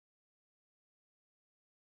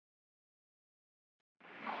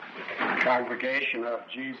Congregation of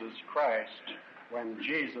Jesus Christ, when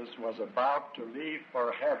Jesus was about to leave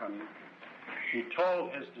for heaven, he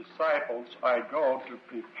told his disciples, I go to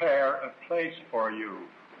prepare a place for you.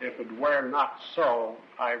 If it were not so,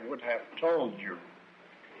 I would have told you.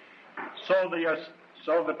 So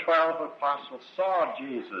the 12 apostles saw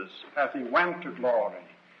Jesus as he went to glory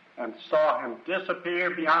and saw him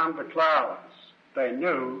disappear beyond the clouds. They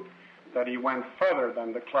knew that he went further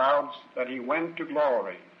than the clouds, that he went to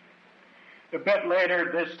glory. A bit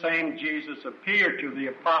later, this same Jesus appeared to the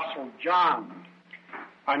Apostle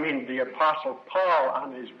Paul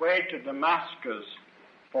on his way to Damascus,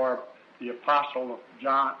 for the Apostle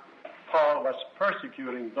Paul was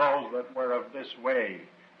persecuting those that were of this way,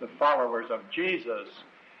 the followers of Jesus.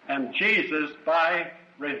 And Jesus, by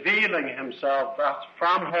revealing himself thus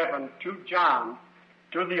from heaven to John,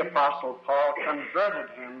 to the Apostle Paul, converted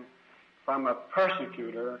him from a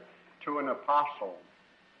persecutor to an apostle.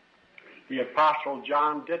 The Apostle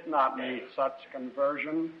John did not need such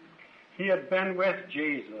conversion. He had been with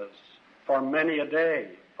Jesus for many a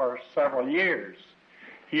day, for several years.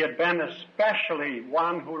 He had been especially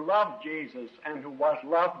one who loved Jesus and who was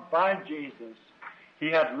loved by Jesus. He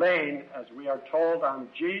had lain, as we are told, on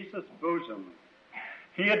Jesus' bosom.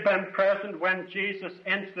 He had been present when Jesus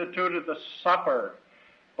instituted the supper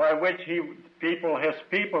by which his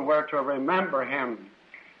people were to remember him.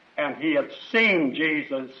 And he had seen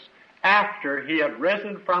Jesus after he had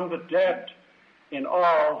risen from the dead in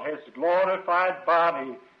all his glorified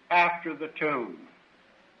body after the tomb.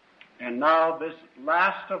 And now this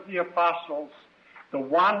last of the apostles, the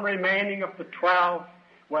one remaining of the 12,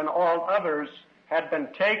 when all others had been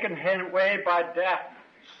taken away by death,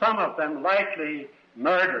 some of them likely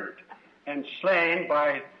murdered and slain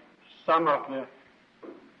by some of the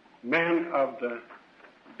men of the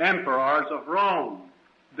emperors of Rome.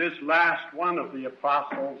 This last one of the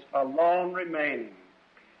apostles, alone remaining,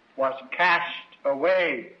 was cast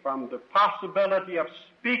away from the possibility of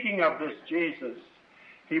speaking of this Jesus.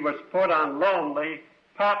 He was put on lonely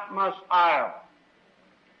Patmos Isle.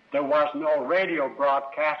 There was no radio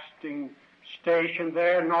broadcasting station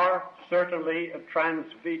there, nor certainly a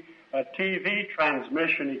TV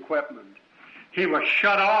transmission equipment. He was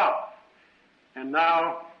shut off, and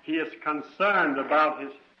now he is concerned about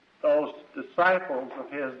those disciples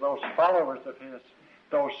of his, those followers of his,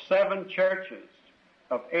 those 7 churches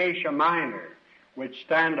of Asia Minor, which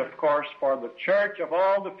stand, of course, for the church of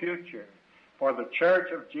all the future, for the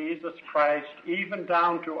church of Jesus Christ, even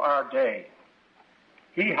down to our day.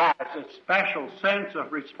 He has a special sense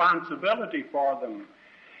of responsibility for them.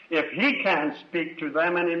 If he can't speak to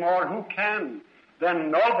them anymore, who can?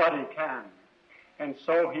 Then nobody can. And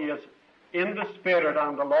so he is in the Spirit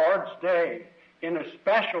on the Lord's day, in a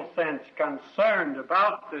special sense concerned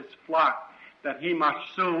about this flock that he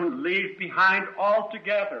must soon leave behind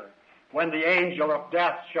altogether when the angel of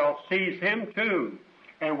death shall seize him too,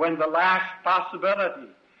 and when the last possibility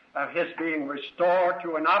of his being restored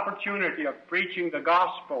to an opportunity of preaching the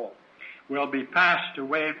gospel will be passed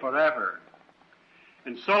away forever.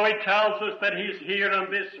 And so he tells us that he's here on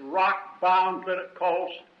this rock-bound little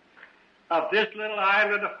coast of this little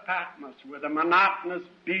island of Patmos, with a monotonous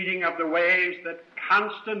beating of the waves that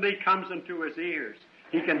constantly comes into his ears.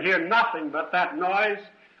 He can hear nothing but that noise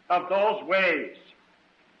of those waves.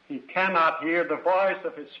 He cannot hear the voice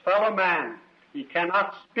of his fellow man. He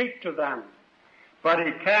cannot speak to them. But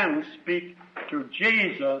he can speak to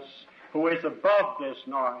Jesus, who is above this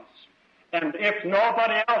noise. And if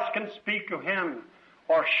nobody else can speak to him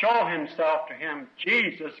or show himself to him,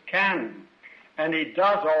 Jesus can. And he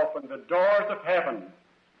does open the doors of heaven,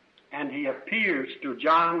 and he appears to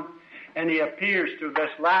John, and he appears to this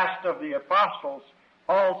last of the apostles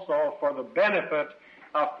also for the benefit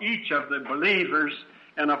of each of the believers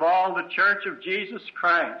and of all the church of Jesus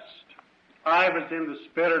Christ. I was in the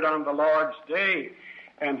Spirit on the Lord's day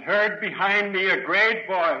and heard behind me a great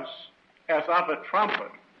voice as of a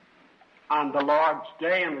trumpet. On the Lord's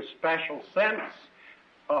day, in a special sense,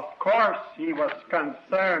 of course, he was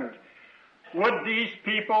concerned. Would these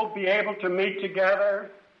people be able to meet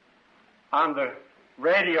together? On the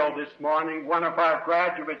radio this morning, one of our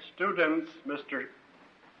graduate students, Mr.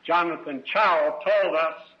 Jonathan Chow, told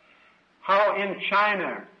us how in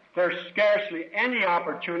China there's scarcely any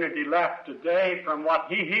opportunity left today, from what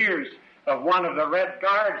he hears of one of the Red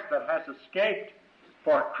Guards that has escaped,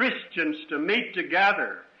 for Christians to meet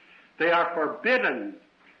together. They are forbidden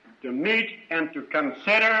to meet and to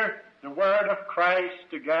consider the word of Christ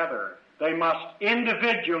together. They must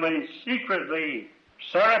individually, secretly,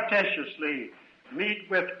 surreptitiously meet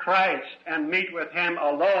with Christ and meet with him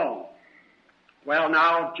alone. Well,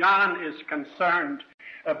 now, John is concerned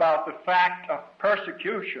about the fact of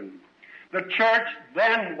persecution. The church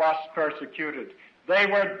then was persecuted. They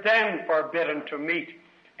were then forbidden to meet.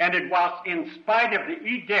 And it was in spite of the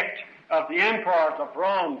edict of the emperors of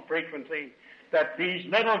Rome frequently that these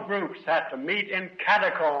little groups had to meet in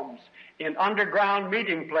catacombs, in underground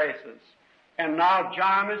meeting places. And now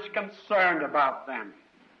John is concerned about them.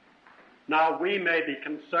 Now we may be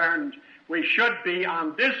concerned, we should be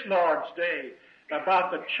on this Lord's Day,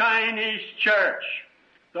 about the Chinese church,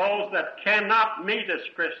 those that cannot meet as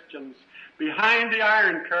Christians, behind the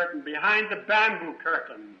Iron Curtain, behind the bamboo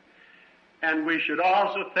curtain. And we should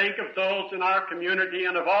also think of those in our community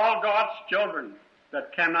and of all God's children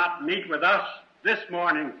that cannot meet with us this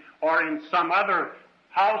morning or in some other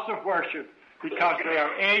house of worship because they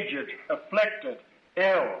are aged, afflicted,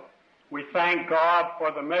 ill. We thank God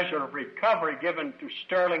for the measure of recovery given to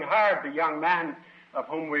Sterling Hard, the young man of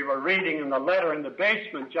whom we were reading in the letter in the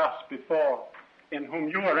basement just before, in whom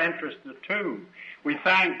you are interested too. We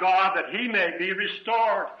thank God that he may be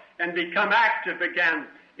restored and become active again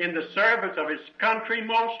in the service of his country,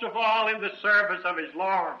 most of all in the service of his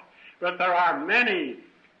Lord. But there are many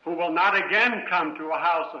who will not again come to a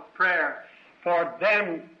house of prayer. For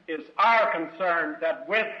them is our concern that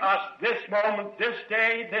with us this moment, this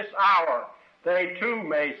day, this hour, they too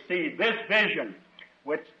may see this vision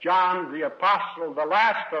which John the Apostle, the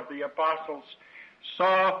last of the apostles,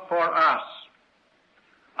 saw for us.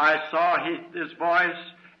 I saw his voice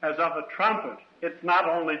as of a trumpet. It's not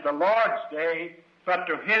only the Lord's day, but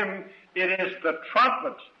to him it is the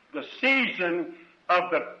trumpet, the season of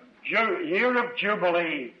the year of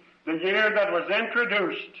Jubilee, the year that was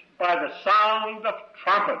introduced by the sound of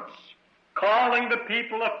trumpets, calling the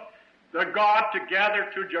people of the God together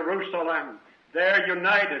to Jerusalem, there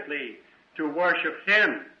unitedly to worship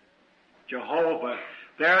him, Jehovah,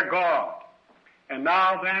 their God. And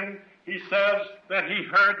now then, he says that he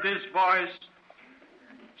heard this voice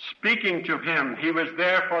speaking to him. He was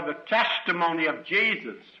there for the testimony of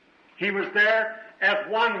Jesus. He was there as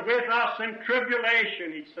one with us in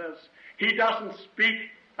tribulation, he says. He doesn't speak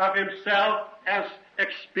of himself as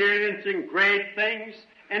experiencing great things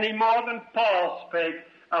any more than Paul spake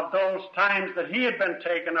of those times that he had been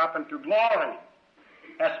taken up into glory.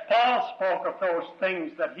 As Paul spoke of those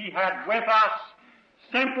things that he had with us,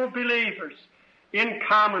 simple believers, in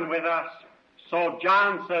common with us, so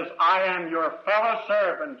John says, I am your fellow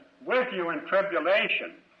servant with you in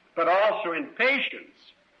tribulation, but also in patience.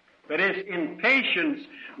 That is, in patience,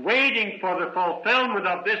 waiting for the fulfillment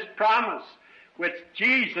of this promise which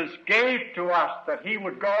Jesus gave to us, that he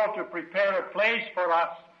would go to prepare a place for us.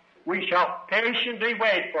 We shall patiently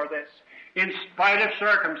wait for this, in spite of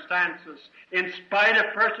circumstances, in spite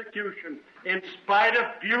of persecution, in spite of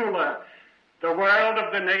Beulah, the world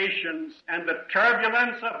of the nations, and the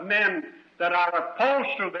turbulence of men that are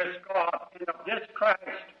opposed to this God and of this Christ.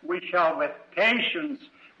 We shall with patience,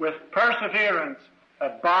 with perseverance,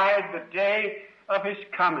 abide the day of his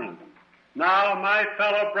coming. Now, my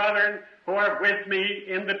fellow brethren who are with me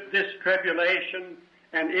in this tribulation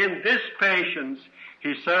and in this patience,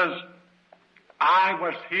 he says, I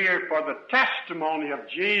was here for the testimony of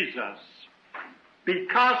Jesus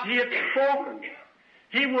because he had spoken.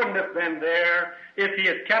 He wouldn't have been there if he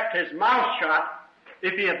had kept his mouth shut,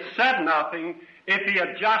 if he had said nothing, if he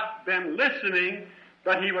had just been listening,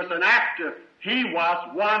 but he was an active. He was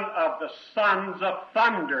one of the sons of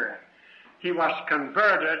thunder. He was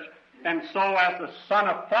converted, and so as the son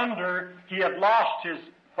of thunder, he had lost his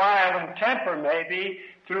violent temper maybe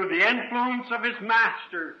through the influence of his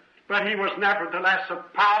master, but he was nevertheless a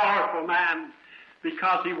powerful man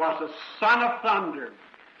because he was a son of thunder,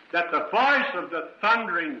 that the voice of the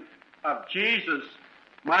thundering of Jesus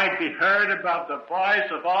might be heard above the voice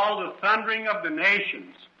of all the thundering of the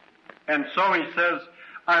nations. And so he says,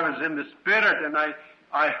 I was in the Spirit, and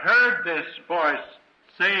I heard this voice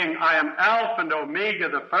saying, I am Alpha and Omega,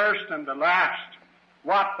 the first and the last.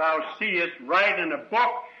 What thou seest, write in a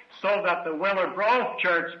book, so that the Willow Grove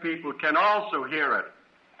Church people can also hear it.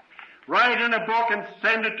 Write in a book and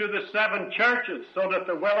send it to the 7 churches, so that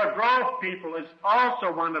the Willow Grove people is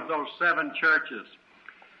also one of those 7 churches.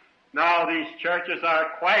 Now, these churches are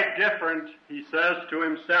quite different, he says to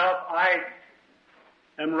himself. I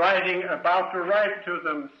am about to write to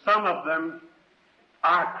them. Some of them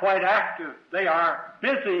are quite active. They are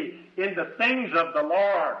busy in the things of the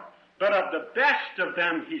Lord. But of the best of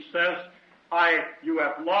them, he says, you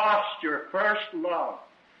have lost your first love.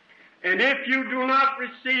 And if you do not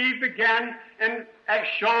receive again and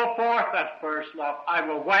show forth that first love, I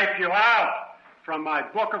will wipe you out from my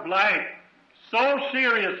book of life. So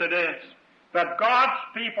serious it is. that God's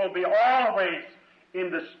people be always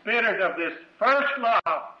in the spirit of this first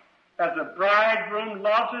love, as a bridegroom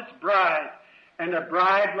loves his bride, and a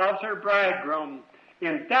bride loves her bridegroom.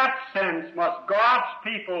 In that sense must God's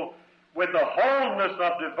people, with the wholeness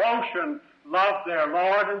of devotion, love their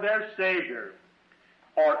Lord and their Savior,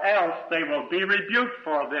 or else they will be rebuked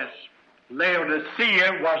for this.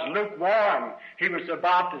 Laodicea was lukewarm. He was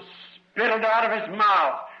about to spit it out of his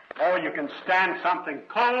mouth. Oh, you can stand something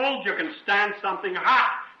cold, you can stand something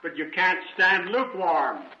hot, but you can't stand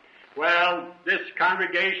lukewarm. Well, this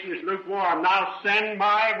congregation is lukewarm. Now send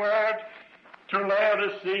my word to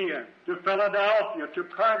Laodicea, to Philadelphia, to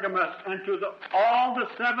Pergamos, and to all the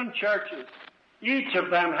 7 churches, each of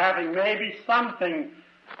them having maybe something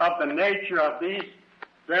of the nature of these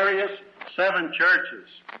various 7 churches.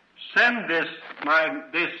 Send this,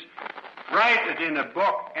 write it in a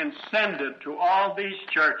book and send it to all these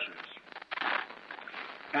churches.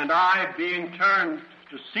 And I, being turned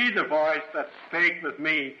to see the voice that spake with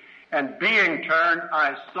me, and being turned,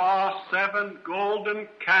 I saw 7 golden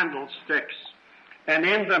candlesticks, and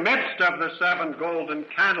in the midst of the 7 golden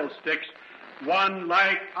candlesticks, one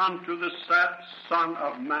like unto the Son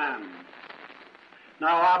of Man.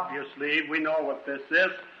 Now, obviously, we know what this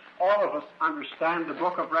is. All of us understand the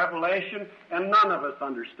book of Revelation, and none of us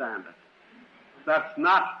understand it. That's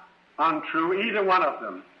not untrue, either one of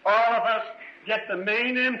them. All of us get the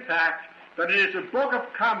main impact that it is a book of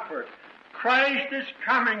comfort. Christ is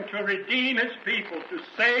coming to redeem his people, to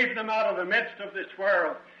save them out of the midst of this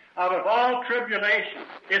world, out of all tribulation.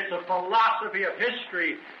 It's a philosophy of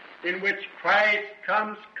history in which Christ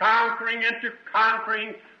comes conquering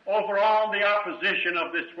over all the opposition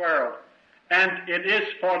of this world. And it is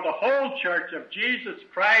for the whole church of Jesus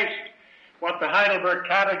Christ, what the Heidelberg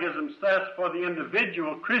Catechism says for the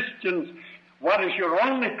individual Christians, what is your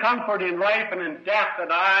only comfort in life and in death,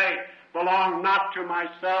 that I belong not to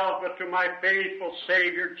myself, but to my faithful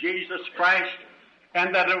Savior, Jesus Christ,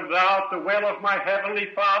 and that without the will of my heavenly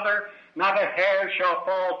Father, not a hair shall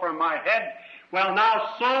fall from my head. Well, now,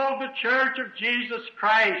 so the church of Jesus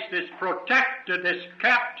Christ is protected, is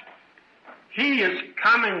kept. He is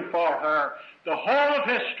coming for her. The whole of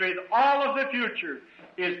history, all of the future,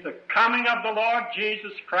 is the coming of the Lord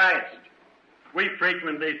Jesus Christ. We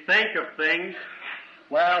frequently think of things,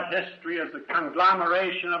 well, history is a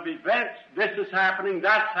conglomeration of events. This is happening,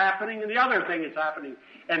 that's happening, and the other thing is happening.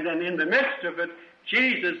 And then in the midst of it,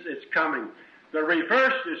 Jesus is coming. The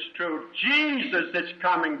reverse is true. Jesus is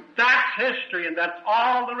coming. That's history, and that's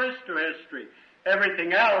all there is to history.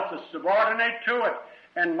 Everything else is subordinate to it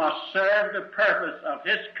and must serve the purpose of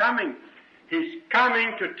his coming. He's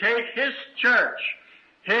coming to take his church,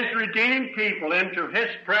 his redeemed people, into his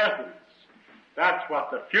presence. That's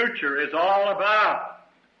what the future is all about.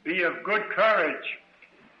 Be of good courage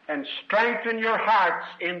and strengthen your hearts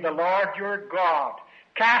in the Lord your God.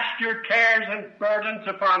 Cast your cares and burdens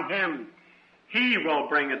upon him. He will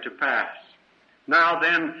bring it to pass. Now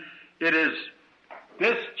then, it is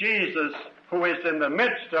this Jesus who is in the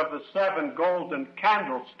midst of the 7 golden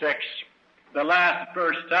candlesticks. The last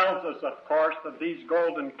verse tells us, of course, that these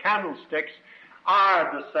golden candlesticks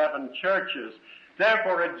are the 7 churches.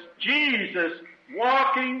 Therefore, it's Jesus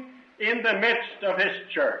walking in the midst of his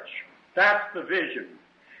church. That's the vision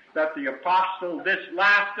that the apostle, this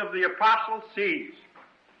last of the apostles, sees.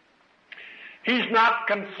 He's not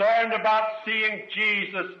concerned about seeing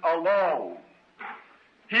Jesus alone.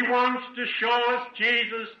 He wants to show us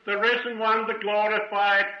Jesus, the risen one, the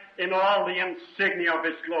glorified, in all the insignia of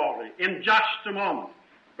his glory, in just a moment.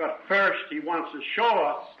 But first, he wants to show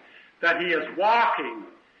us that he is walking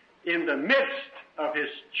in the midst of his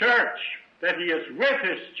church, that he is with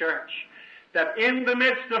his church, that in the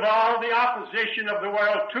midst of all the opposition of the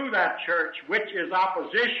world to that church, which is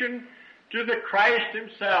opposition to the Christ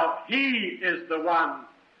himself, he is the one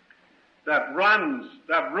that runs,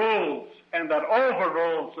 that rules, and that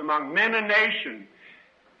overrules among men and nations.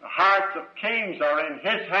 The hearts of kings are in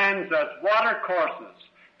his hands as water courses.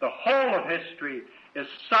 The whole of history is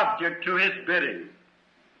subject to his bidding.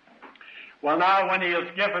 Well, now, when he has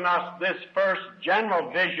given us this first general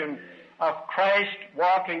vision of Christ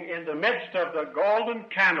walking in the midst of the golden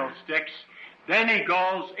candlesticks, then he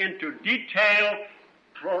goes into detail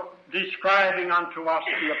describing unto us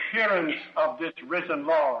the appearance of this risen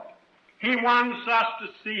Lord. He wants us to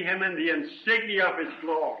see him in the insignia of his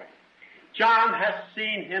glory. John has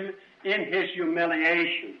seen him in his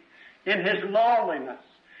humiliation, in his lowliness.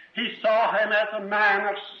 He saw him as a man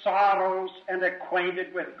of sorrows and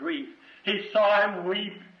acquainted with grief. He saw him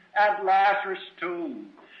weep at Lazarus' tomb.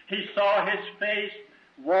 He saw his face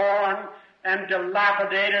worn and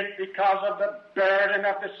dilapidated because of the burden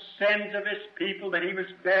of the sins of his people that he was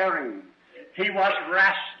bearing. He was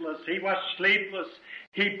restless. He was sleepless.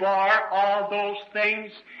 He bore all those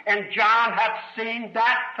things, and John had seen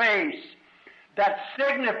that face that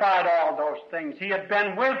signified all those things. He had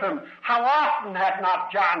been with him. How often had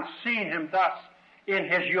not John seen him thus in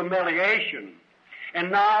his humiliation?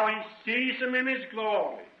 And now he sees him in his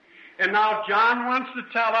glory. And now John wants to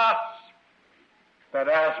tell us that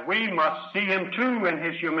as we must see him too in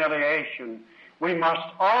his humiliation, we must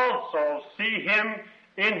also see him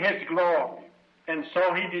in his glory. And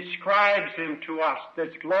so he describes him to us,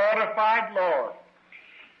 this glorified Lord.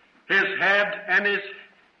 His head and his,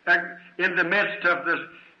 in the midst of the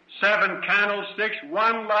 7 candlesticks,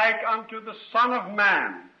 one like unto the Son of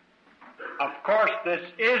Man. Of course, this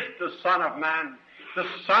is the Son of Man, the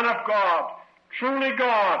Son of God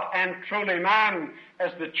and truly man,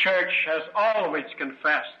 as the church has always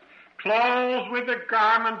confessed, clothed with a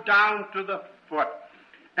garment down to the foot,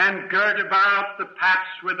 and girt about the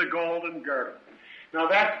paps with a golden girdle. Now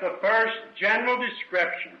that's the first general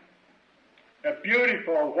description. A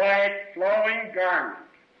beautiful white flowing garment.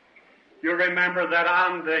 You remember that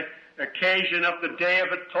on the occasion of the Day of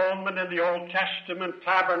Atonement in the Old Testament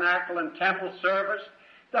tabernacle and temple service,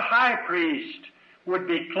 the high priest would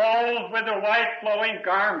be clothed with a white flowing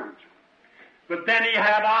garment. But then he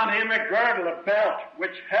had on him a girdle, a belt,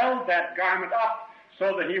 which held that garment up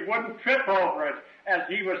so that he wouldn't trip over it as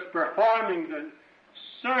he was performing the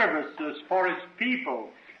services for his people,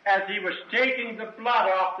 as he was taking the blood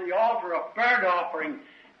off the altar of burnt offering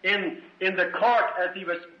in the court, as he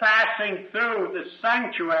was passing through the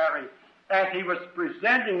sanctuary, as he was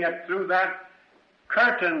presenting it through that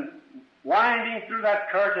curtain, winding through that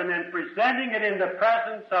curtain and presenting it in the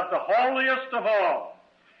presence of the holiest of all.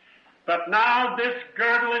 But now this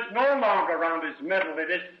girdle is no longer around his middle,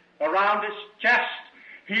 it is around his chest.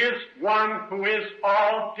 He is one who is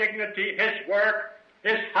all dignity, his work,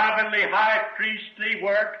 his heavenly high priestly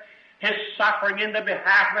work, his suffering in the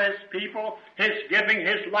behalf of his people, his giving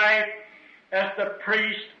his life as the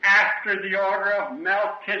priest after the order of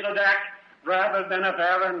Melchizedek rather than of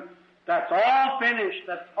Aaron. That's all finished.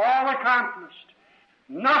 That's all accomplished.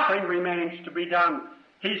 Nothing remains to be done.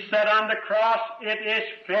 He said on the cross, it is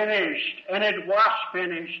finished, and it was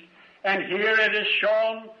finished. And here it is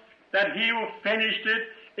shown that he who finished it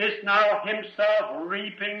is now himself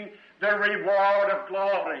reaping the reward of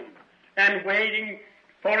glory and waiting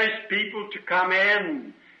for his people to come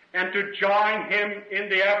in and to join him in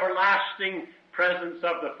the everlasting presence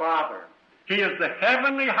of the Father. He is the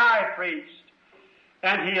heavenly high priest,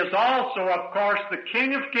 and he is also, of course, the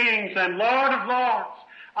King of kings and Lord of lords.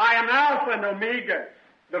 I am Alpha and Omega,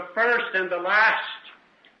 the first and the last,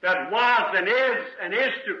 that was and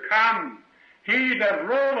is to come. He that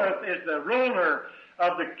ruleth is the ruler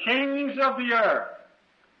of the kings of the earth.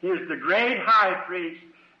 He is the great high priest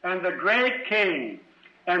and the great king.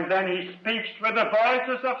 And then he speaks with the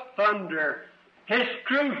voices of thunder. His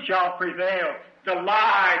truth shall prevail. The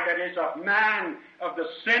lie that is of man, of the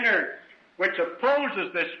sinner, which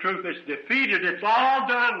opposes this truth, is defeated. It's all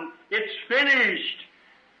done. It's finished.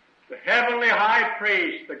 The heavenly high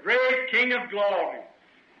priest, the great King of glory,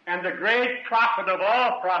 and the great prophet of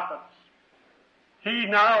all prophets, he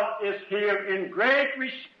now is here in great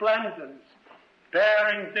resplendence,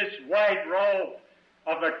 bearing this white robe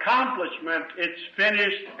of accomplishment. It's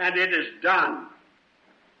finished and it is done.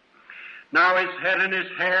 Now his head and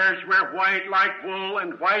his hairs were white like wool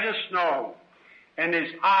and white as snow, and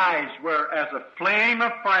his eyes were as a flame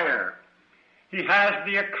of fire. He has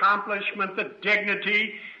the accomplishment, the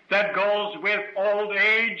dignity that goes with old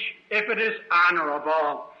age, if it is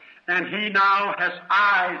honorable. And he now has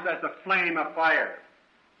eyes as a flame of fire.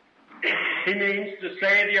 He means to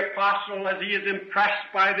say, the apostle, as he is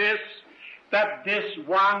impressed by this, that this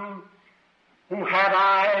one who had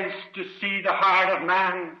eyes to see the heart of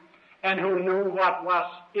man and who knew what was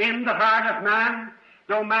in the heart of man,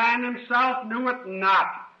 though man himself knew it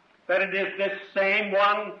not, that it is this same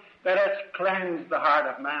one that has cleansed the heart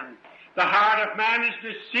of man. The heart of man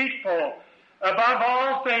is deceitful above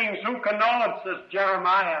all things. Who can know it, says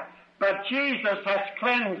Jeremiah. But Jesus has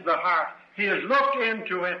cleansed the heart. He has looked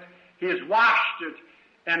into it. He has washed it.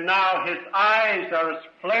 And now his eyes are as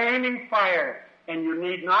flaming fire, and you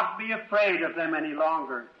need not be afraid of them any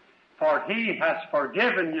longer. For he has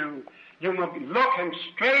forgiven you. You will look him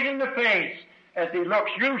straight in the face as he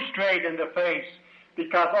looks you straight in the face,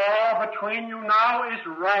 because all between you now is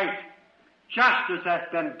right. Justice has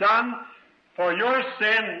been done for your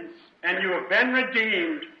sins, and you have been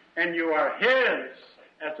redeemed, and you are his.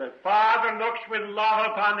 As a father looks with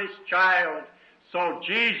love upon his child, So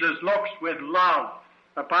Jesus looks with love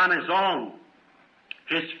upon his own.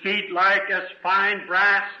 His feet like as fine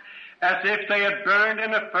brass, as if they had burned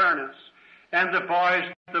in a furnace, and the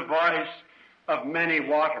voice of many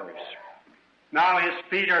waters. Now his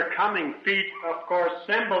feet are coming. Feet, of course,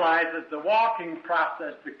 symbolizes the walking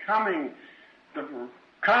process, the coming.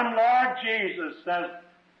 Come, Lord Jesus, says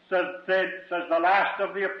the last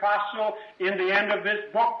of the apostle in the end of this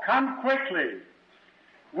book, come quickly.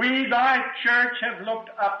 We, thy church, have looked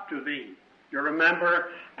up to thee. You remember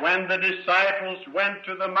when the disciples went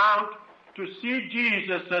to the mount to see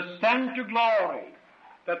Jesus ascend to glory,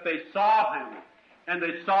 that they saw him, and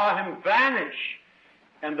they saw him vanish,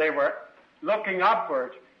 and they were looking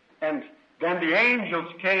upward, and then the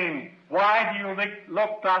angels came. Why do you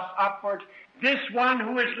look thus upward? This one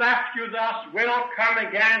who has left you thus will come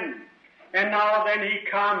again. And now then he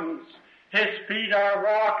comes. His feet are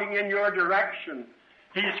walking in your direction.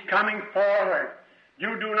 He's coming forward.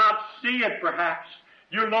 You do not see it, perhaps.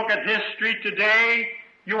 You look at history today,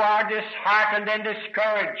 you are disheartened and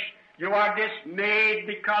discouraged. You are dismayed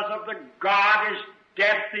because of the God is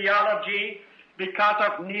dead theology, because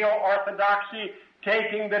of neo-orthodoxy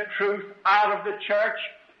taking the truth out of the church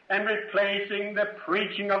and replacing the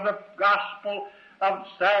preaching of the gospel of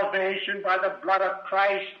salvation by the blood of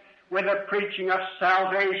Christ with the preaching of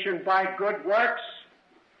salvation by good works.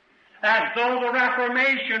 As though the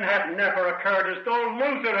Reformation had never occurred, as though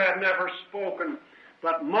Luther had never spoken,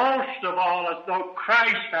 but most of all as though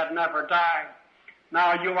Christ had never died.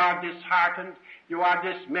 Now you are disheartened, you are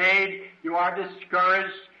dismayed, you are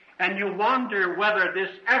discouraged, and you wonder whether this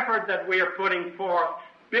effort that we are putting forth,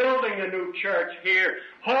 building a new church here,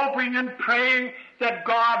 hoping and praying that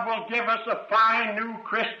God will give us a fine new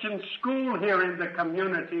Christian school here in the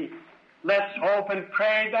community. Let's hope and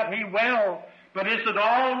pray that he will. But is it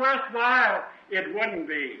all worthwhile? It wouldn't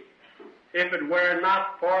be, if it were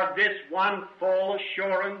not for this one full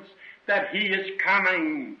assurance that he is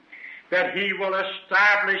coming, that he will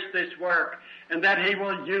establish this work, and that he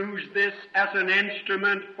will use this as an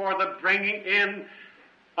instrument for the bringing in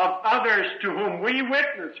of others to whom we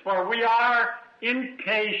witness. For we are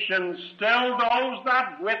impatient still, those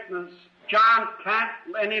that witness. John can't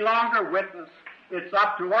any longer witness. It's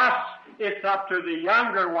up to us. It's up to the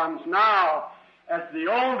younger ones now, as the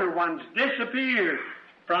older ones disappear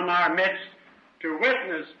from our midst, to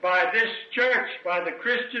witness by this church, by the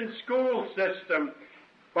Christian school system,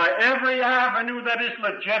 by every avenue that is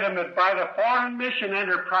legitimate, by the foreign mission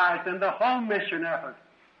enterprise and the home mission effort.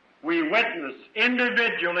 We witness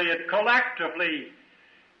individually and collectively,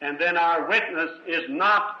 and then our witness is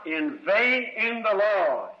not in vain in the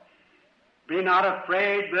Lord. Be not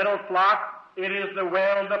afraid, little flock. It is the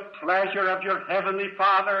will, the pleasure of your heavenly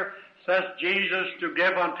Father, says Jesus, to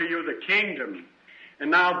give unto you the kingdom. And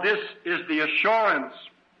now this is the assurance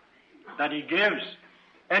that he gives.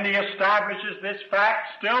 And he establishes this fact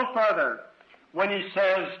still further when he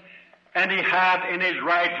says, and he had in his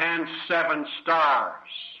right hand 7 stars.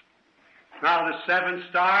 Now the 7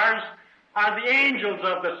 stars are the angels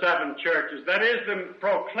of the 7 churches. That is, the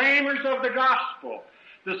proclaimers of the gospel.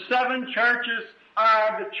 The 7 churches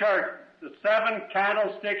are the church. The 7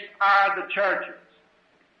 candlesticks are the churches.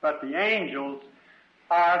 But the angels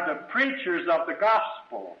are the preachers of the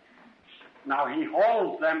gospel. Now he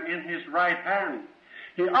holds them in his right hand.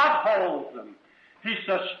 He upholds them. He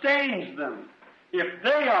sustains them. If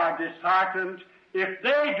they are disheartened, if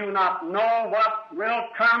they do not know what will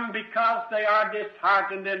come because they are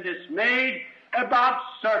disheartened and dismayed about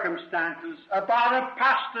circumstances, about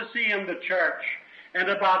apostasy in the church, and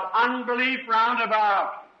about unbelief round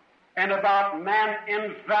about, and about men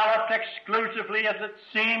enveloped exclusively, as it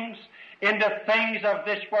seems, into things of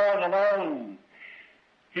this world alone,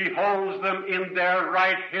 he holds them in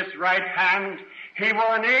his right hand. He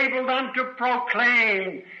will enable them to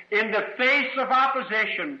proclaim in the face of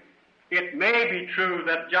opposition. It may be true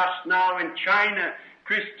that just now in China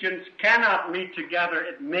Christians cannot meet together.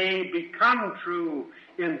 It may become true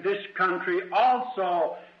in this country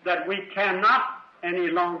also that we cannot any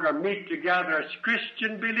longer meet together as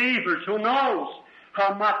Christian believers. Who knows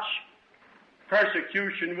how much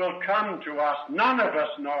persecution will come to us? None of us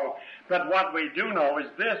know. But what we do know is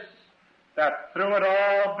this, that through it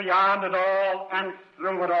all, beyond it all, and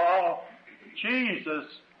through it all, Jesus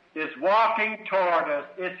is walking toward us,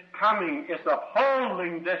 is coming, is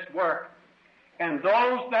upholding this work. And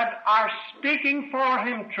those that are speaking for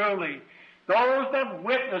him truly, those that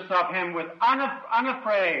witness of him with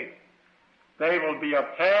unafraid, they will be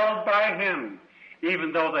upheld by him,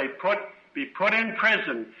 even though they be put in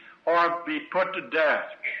prison or be put to death.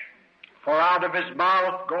 For out of his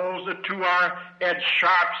mouth goes a 2-edged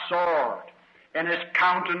sharp sword, and his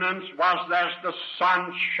countenance was as the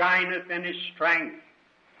sun shineth in his strength.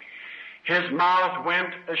 His mouth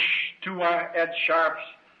went a two-edged sharp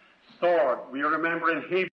sword. We remember in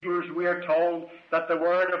Hebrews we are told that the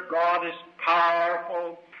word of God is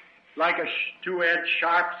powerful, like a two-edged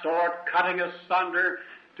sharp sword, cutting asunder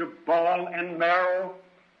to bone and marrow,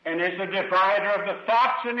 and is a divider of the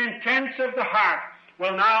thoughts and intents of the heart.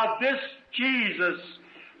 Well, now this Jesus,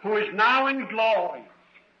 who is now in glory,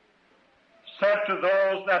 said to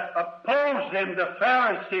those that opposed him, the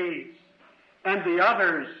Pharisees and the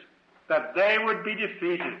others, that they would be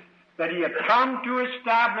defeated, that he had come to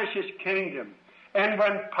establish his kingdom. And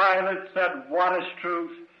when Pilate said, "What is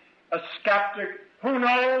truth?" a skeptic, who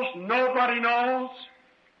knows? Nobody knows.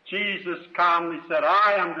 Jesus calmly said,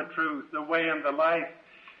 "I am the truth, the way, and the life."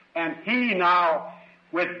 And he now,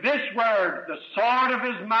 with this word, the sword of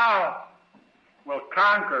his mouth, will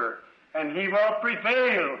conquer, and he will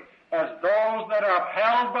prevail, as those that are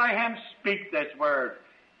upheld by him speak this word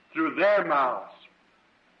through their mouths.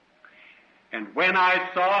 And when I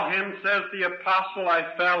saw him, says the apostle, I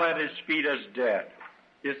fell at his feet as dead.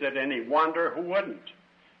 Is it any wonder? Who wouldn't?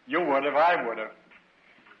 You would have, I would have.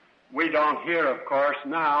 We don't hear, of course,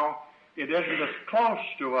 now. It isn't as close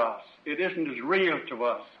to us. It isn't as real to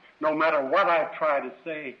us. No matter what I try to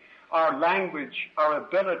say, our language, our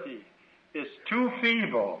ability is too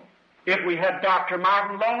feeble. If we had Dr.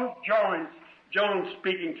 Martin Lloyd-Jones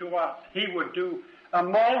speaking to us, he would do a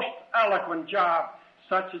most eloquent job,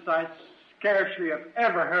 such as I scarcely have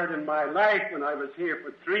ever heard in my life when I was here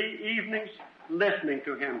for 3 evenings listening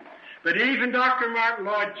to him. But even Dr. Martin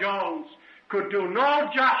Lloyd-Jones could do no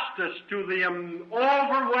justice to the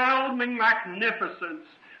overwhelming magnificence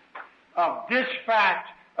of this fact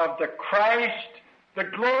of the Christ, the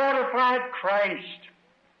glorified Christ,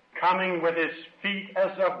 coming with his feet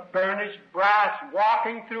as of burnished brass,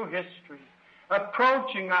 walking through history,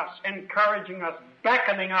 approaching us, encouraging us,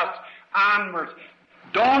 beckoning us onwards.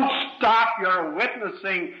 Don't stop your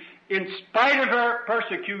witnessing. In spite of our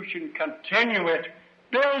persecution, continue it.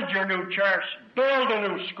 Build your new church. Build a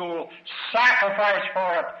new school. Sacrifice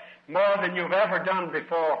for it more than you've ever done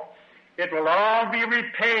before. It will all be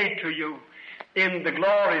repaid to you in the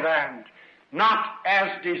glory land, not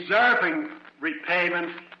as deserving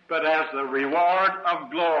repayment, but as the reward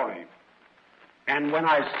of glory. And when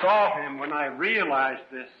I saw him, when I realized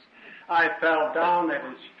this, I fell down at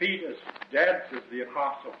his feet as dead, says the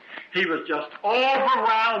apostle. He was just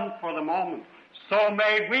overwhelmed for the moment. So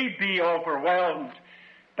may we be overwhelmed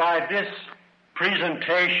by this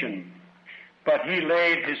presentation. But he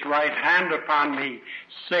laid his right hand upon me,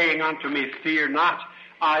 saying unto me, "Fear not,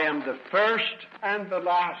 I am the first and the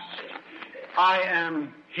last. I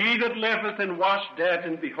am he that liveth and was dead,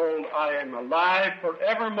 and behold, I am alive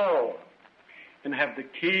forevermore, and have the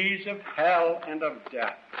keys of hell and of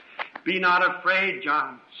death." Be not afraid,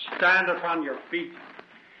 John. Stand upon your feet.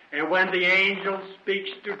 And when the angel speaks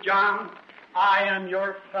to John, "I am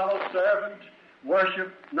your fellow servant.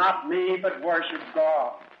 Worship not me, but worship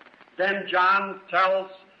God." Then John tells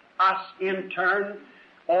us in turn,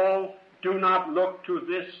 "Oh, do not look to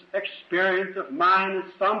this experience of mine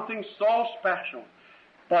as something so special,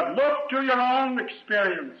 but look to your own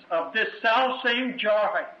experience of this selfsame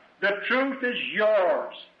joy. The truth is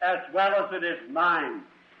yours as well as it is mine.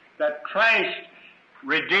 That Christ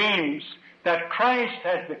redeems, that Christ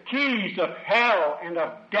has the keys of hell and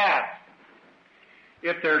of death."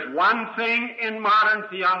 If there's one thing in modern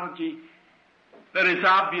theology that is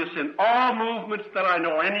obvious in all movements that I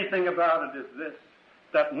know anything about, it is this,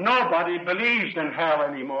 that nobody believes in hell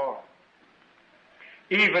anymore.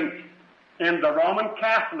 Even in the Roman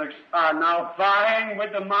Catholics are now vying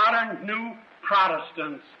with the modern new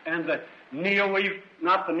Protestants and the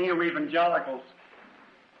not the neo-evangelicals,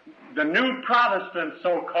 the new Protestants,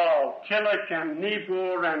 so-called, Tillich and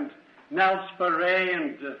Niebuhr and Nels Ferre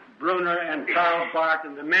and Brunner and Karl Barth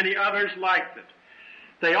and the many others like it.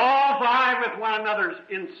 They all vie with one another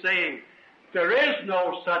in saying, there is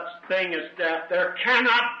no such thing as death. There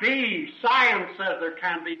cannot be. Science says there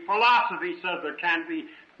can be. Philosophy says there can be.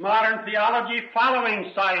 Modern theology,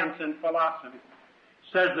 following science and philosophy,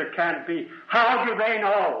 says there can't be. How do they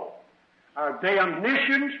know? Are they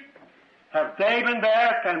omniscient? Have they been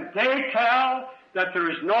there? Can they tell that there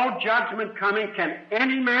is no judgment coming? Can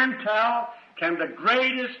any man tell? Can the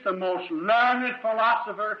greatest, the most learned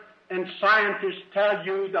philosopher and scientist tell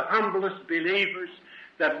you, the humblest believers,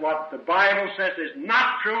 that what the Bible says is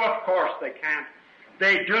not true? Of course they can't.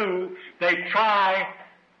 They do. They try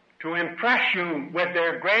to impress you with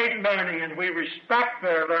their great learning, and we respect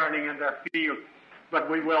their learning in their field, but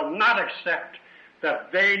we will not accept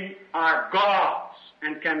that they are gods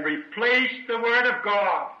and can replace the Word of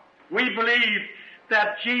God. We believe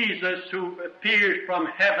that Jesus, who appeared from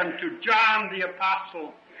heaven to John the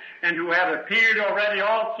Apostle, and who had appeared already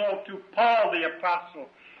also to Paul the Apostle,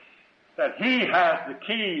 that he has the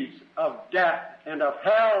keys of death and of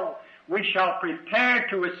hell. We shall prepare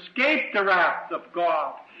to escape the wrath of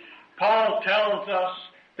God. Paul tells us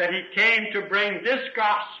that he came to bring this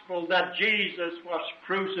gospel, that Jesus was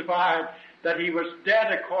crucified, that he was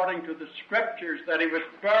dead according to the Scriptures, that he was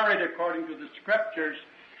buried according to the Scriptures,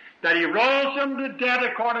 that he rose from the dead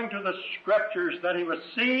according to the Scriptures, that he was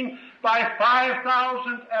seen by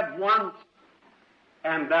 5,000 at once,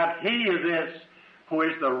 and that he is who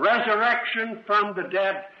is the resurrection from the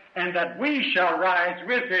dead, and that we shall rise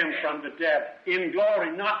with him from the dead in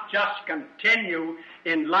glory, not just continue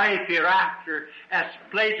in life hereafter, as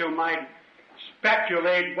Plato might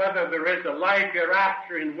speculate whether there is a life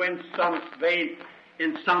hereafter in some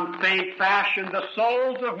faint fashion. The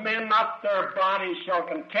souls of men, not their bodies, shall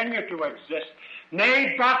continue to exist.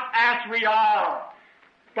 Nay, but as we are,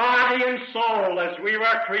 body and soul, as we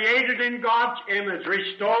were created in God's image,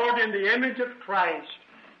 restored in the image of Christ,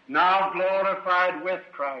 now glorified with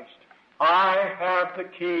Christ. I have the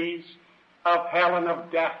keys of hell and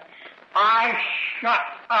of death. I shut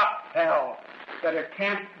up hell, that it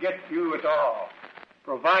can't get you at all,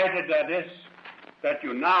 provided that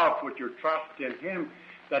you now put your trust in him,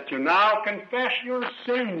 that you now confess your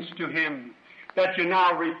sins to him, that you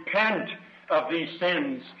now repent of these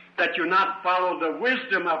sins, that you not follow the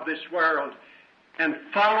wisdom of this world and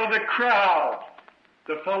follow the crowd,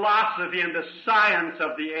 the philosophy and the science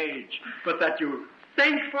of the age, but that you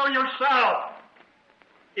think for yourself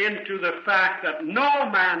into the fact that no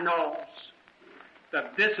man knows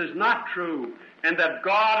that this is not true, and that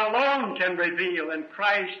God alone can reveal, and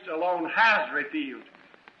Christ alone has revealed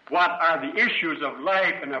what are the issues of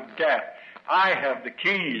life and of death. I have the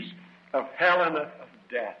keys of hell and of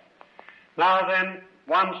death. Now then,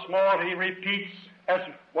 once more he repeats as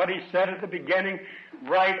what he said at the beginning,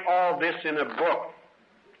 write all this in a book.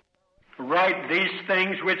 Write these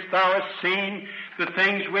things which thou hast seen, the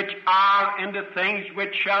things which are, and the things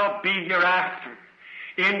which shall be hereafter.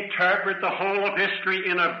 Interpret the whole of history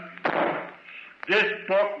in this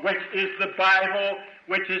book, which is the Bible,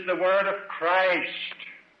 which is the Word of Christ.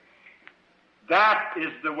 That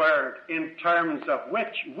is the Word in terms of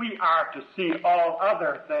which we are to see all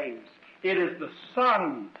other things. It is the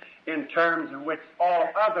sun in terms of which all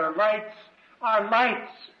other lights are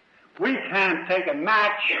lights. We can't take a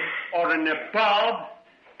match or a bulb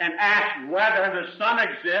and ask whether the sun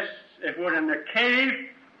exists. If we're in a cave,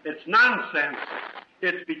 it's nonsense.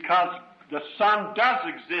 It's because the sun does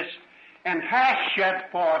exist and has shed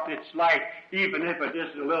forth its light, even if it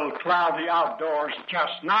is a little cloudy outdoors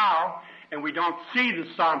just now, and we don't see the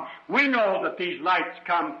sun. We know that these lights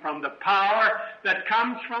come from the power that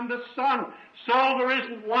comes from the sun. So there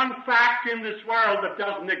isn't one fact in this world that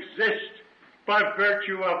doesn't exist by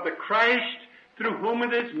virtue of the Christ through whom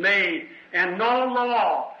it is made, and no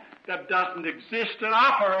law that doesn't exist and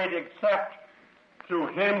operate except through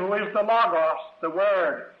him who is the Logos, the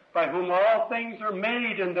Word, by whom all things are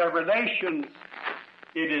made in their relations.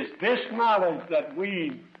 It is this knowledge that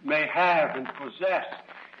we may have and possess,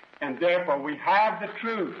 and therefore we have the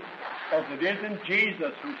truth, as it is in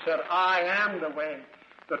Jesus, who said, I am the way,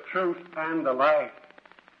 the truth, and the life.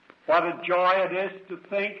 What a joy it is to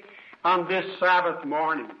think on this Sabbath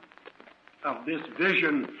morning of this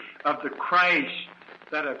vision of the Christ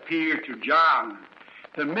that appeared to John,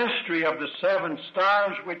 the mystery of the 7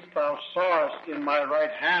 stars which thou sawest in my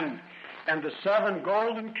right hand, and the 7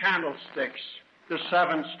 golden candlesticks. The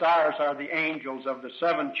 7 stars are the angels of the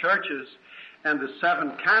 7 churches, and the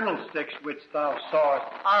 7 candlesticks which thou sawest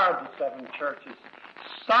are the 7 churches.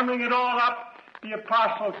 Summing it all up, the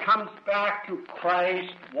apostle comes back to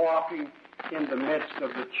Christ walking in the midst of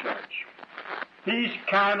the church. These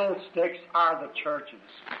candlesticks are the churches.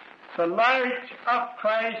 The light of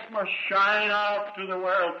Christ must shine out to the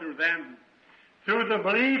world through them, through the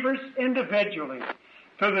believers individually,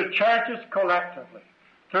 through the churches collectively,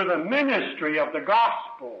 through the ministry of the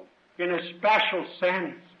gospel in a special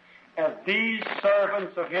sense, as these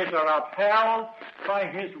servants of his are upheld by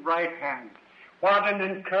his right hand. What an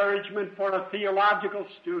encouragement for a theological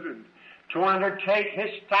student to undertake his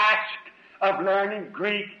task of learning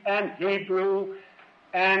Greek and Hebrew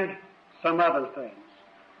and some other things.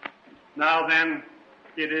 Now then,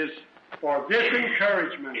 it is for this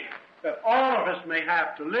encouragement that all of us may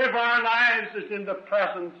have to live our lives as in the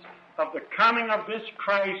presence of the coming of this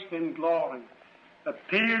Christ in glory,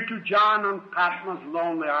 appeared to John on Patmos'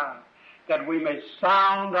 lonely isle, that we may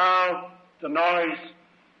sound out the noise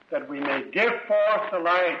that we may give forth the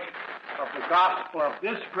light of the gospel of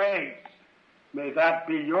this grace. May that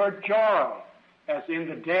be your joy, as in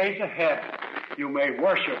the days ahead you may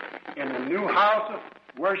worship in a new house of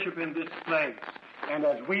worship in this place. And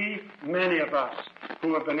as we, many of us,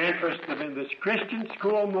 who have been interested in this Christian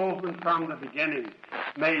school movement from the beginning,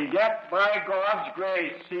 may yet by God's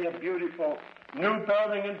grace see a beautiful new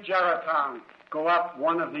building in Gerritown go up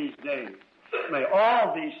one of these days. May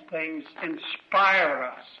all these things inspire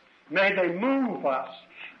us. May they move us.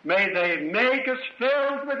 May they make us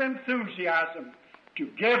filled with enthusiasm to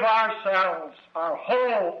give ourselves, our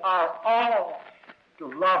whole, our all,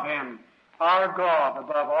 to love Him, our God,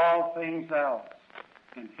 above all things else.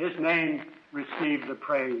 In His name receive the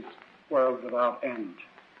praise, world without end.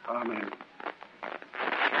 Amen.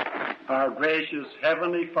 Our gracious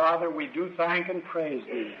Heavenly Father, we do thank and praise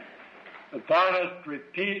Thee that Thou hast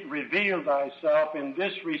revealed Thyself in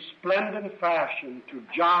this resplendent fashion to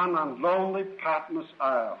John on lonely Patmos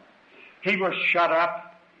Isle. He was shut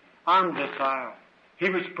up on this isle. He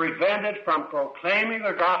was prevented from proclaiming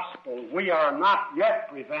the gospel. We are not yet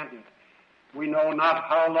prevented. We know not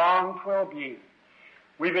how long 'twill be.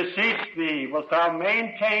 We beseech Thee, wilt Thou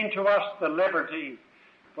maintain to us the liberty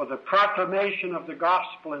for the proclamation of the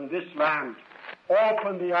gospel in this land.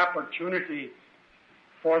 Open the opportunity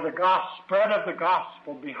for the spread of the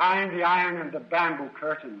gospel behind the iron and the bamboo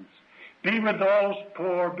curtains. Be with those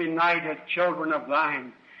poor, benighted children of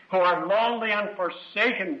Thine who are lonely and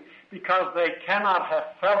forsaken because they cannot have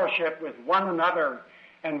fellowship with one another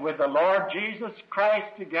and with the Lord Jesus Christ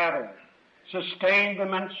together. Sustain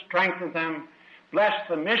them and strengthen them. Bless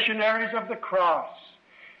the missionaries of the cross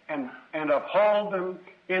and uphold them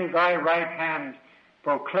in Thy right hand.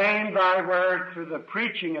 Proclaim Thy word through the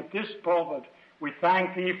preaching at this pulpit. We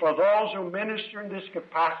thank Thee for those who minister in this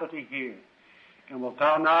capacity here. And wilt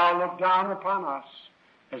Thou now look down upon us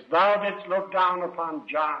as Thou didst look down upon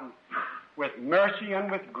John with mercy and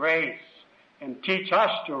with grace, and teach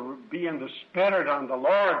us to be in the Spirit on the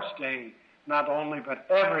Lord's day, not only but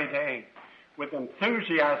every day, with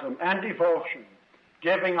enthusiasm and devotion,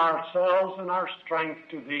 giving ourselves and our strength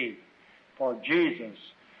to Thee, for Jesus,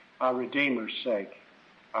 our Redeemer's sake.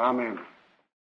 Amen.